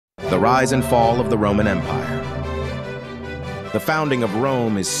The rise and fall of the Roman Empire. The founding of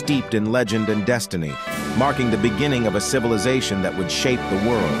Rome is steeped in legend and destiny, marking the beginning of a civilization that would shape the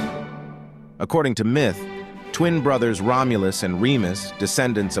world. According to myth, twin brothers Romulus and Remus,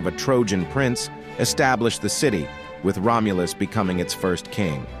 descendants of a Trojan prince, established the city, with Romulus becoming its first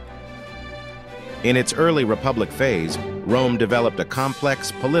king. In its early republic phase, Rome developed a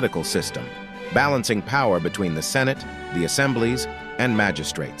complex political system, balancing power between the Senate, the assemblies, and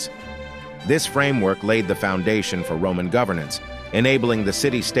magistrates. This framework laid the foundation for Roman governance, enabling the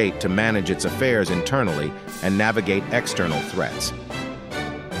city-state to manage its affairs internally and navigate external threats.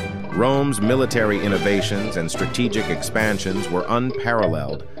 Rome's military innovations and strategic expansions were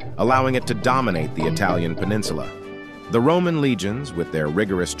unparalleled, allowing it to dominate the Italian peninsula. The Roman legions, with their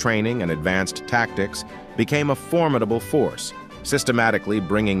rigorous training and advanced tactics, became a formidable force, systematically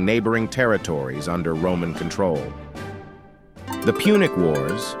bringing neighboring territories under Roman control. The Punic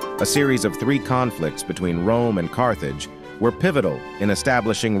Wars, a series of 3 conflicts between Rome and Carthage, were pivotal in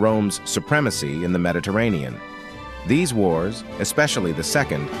establishing Rome's supremacy in the Mediterranean. These wars, especially the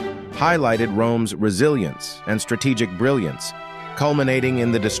second, highlighted Rome's resilience and strategic brilliance, culminating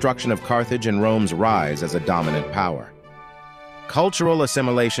in the destruction of Carthage and Rome's rise as a dominant power. Cultural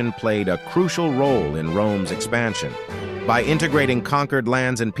assimilation played a crucial role in Rome's expansion. By integrating conquered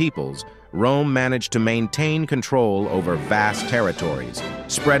lands and peoples, Rome managed to maintain control over vast territories,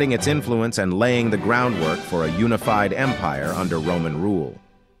 spreading its influence and laying the groundwork for a unified empire under Roman rule.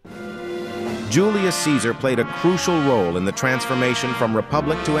 Julius Caesar played a crucial role in the transformation from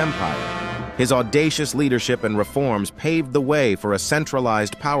republic to empire. His audacious leadership and reforms paved the way for a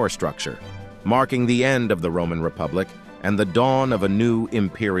centralized power structure, marking the end of the Roman Republic and the dawn of a new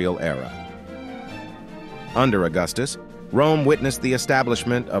imperial era. Under Augustus, Rome witnessed the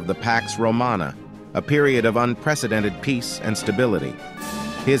establishment of the Pax Romana, a period of unprecedented peace and stability.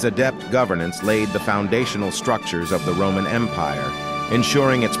 His adept governance laid the foundational structures of the Roman Empire,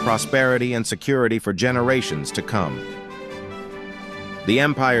 ensuring its prosperity and security for generations to come. The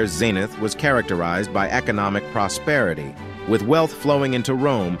empire's zenith was characterized by economic prosperity, with wealth flowing into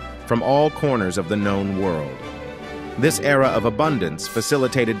Rome from all corners of the known world. This era of abundance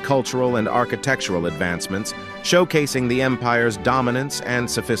facilitated cultural and architectural advancements, showcasing the empire's dominance and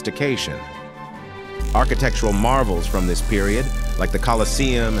sophistication. Architectural marvels from this period, like the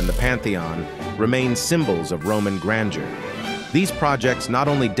Colosseum and the Pantheon, remain symbols of Roman grandeur. These projects not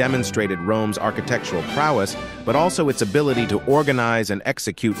only demonstrated Rome's architectural prowess, but also its ability to organize and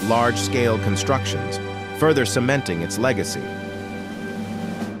execute large-scale constructions, further cementing its legacy.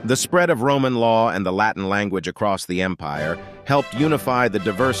 The spread of Roman law and the Latin language across the empire helped unify the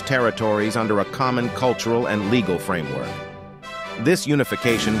diverse territories under a common cultural and legal framework. This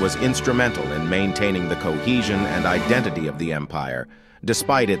unification was instrumental in maintaining the cohesion and identity of the empire,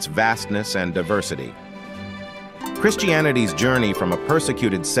 despite its vastness and diversity. Christianity's journey from a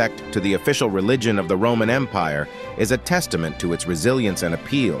persecuted sect to the official religion of the Roman Empire is a testament to its resilience and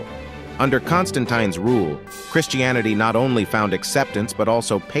appeal. Under Constantine's rule, Christianity not only found acceptance but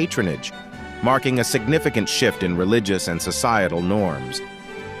also patronage, marking a significant shift in religious and societal norms.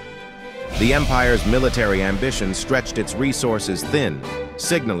 The empire's military ambition stretched its resources thin,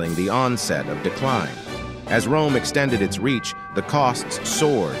 signaling the onset of decline. As Rome extended its reach, the costs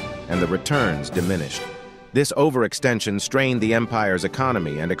soared and the returns diminished. This overextension strained the empire's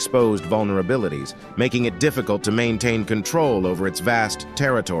economy and exposed vulnerabilities, making it difficult to maintain control over its vast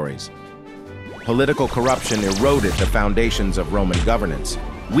territories. Political corruption eroded the foundations of Roman governance,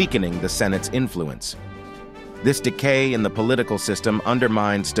 weakening the Senate's influence. This decay in the political system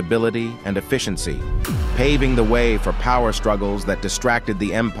undermined stability and efficiency, paving the way for power struggles that distracted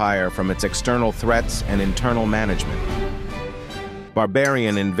the empire from its external threats and internal management.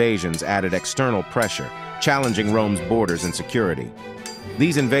 Barbarian invasions added external pressure, challenging Rome's borders and security.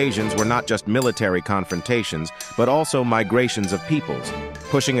 These invasions were not just military confrontations, but also migrations of peoples,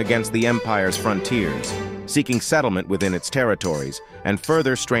 pushing against the empire's frontiers, seeking settlement within its territories, and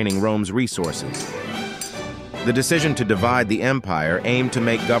further straining Rome's resources. The decision to divide the empire aimed to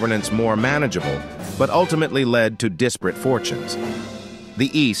make governance more manageable, but ultimately led to disparate fortunes.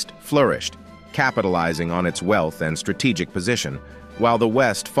 The East flourished, capitalizing on its wealth and strategic position, while the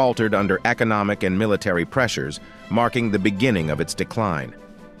West faltered under economic and military pressures, marking the beginning of its decline.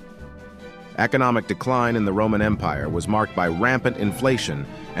 Economic decline in the Roman Empire was marked by rampant inflation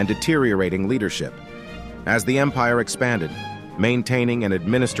and deteriorating leadership. As the empire expanded, maintaining and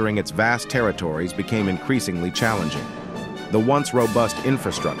administering its vast territories became increasingly challenging. The once robust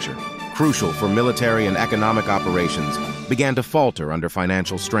infrastructure, crucial for military and economic operations, began to falter under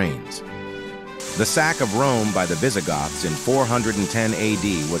financial strains. The sack of Rome by the Visigoths in 410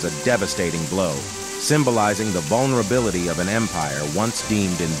 AD was a devastating blow, symbolizing the vulnerability of an empire once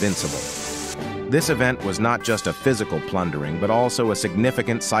deemed invincible. This event was not just a physical plundering, but also a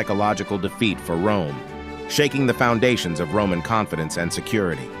significant psychological defeat for Rome, shaking the foundations of Roman confidence and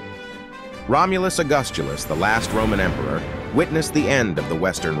security. Romulus Augustulus, the last Roman emperor, witnessed the end of the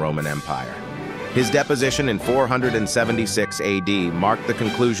Western Roman Empire. His deposition in 476 AD marked the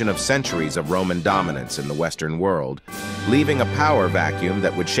conclusion of centuries of Roman dominance in the Western world, leaving a power vacuum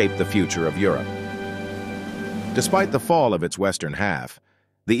that would shape the future of Europe. Despite the fall of its western half,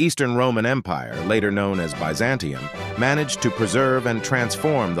 the Eastern Roman Empire, later known as Byzantium, managed to preserve and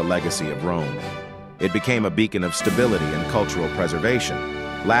transform the legacy of Rome. It became a beacon of stability and cultural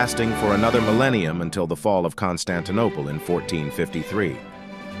preservation, lasting for another millennium until the fall of Constantinople in 1453.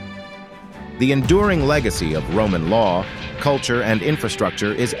 The enduring legacy of Roman law, culture, and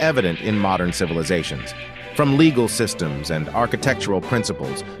infrastructure is evident in modern civilizations. From legal systems and architectural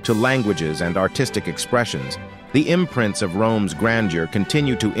principles to languages and artistic expressions, the imprints of Rome's grandeur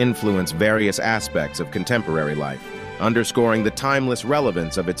continue to influence various aspects of contemporary life, underscoring the timeless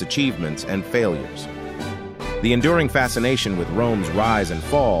relevance of its achievements and failures. The enduring fascination with Rome's rise and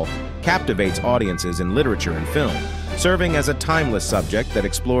fall captivates audiences in literature and film, serving as a timeless subject that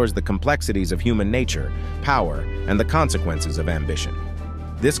explores the complexities of human nature, power, and the consequences of ambition.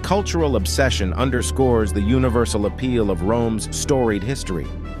 This cultural obsession underscores the universal appeal of Rome's storied history,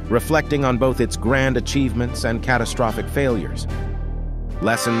 reflecting on both its grand achievements and catastrophic failures.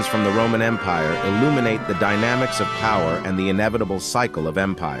 Lessons from the Roman Empire illuminate the dynamics of power and the inevitable cycle of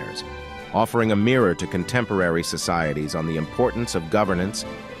empires, offering a mirror to contemporary societies on the importance of governance,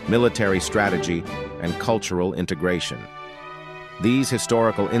 military strategy, and cultural integration. These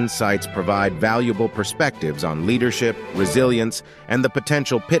historical insights provide valuable perspectives on leadership, resilience, and the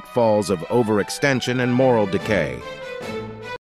potential pitfalls of overextension and moral decay.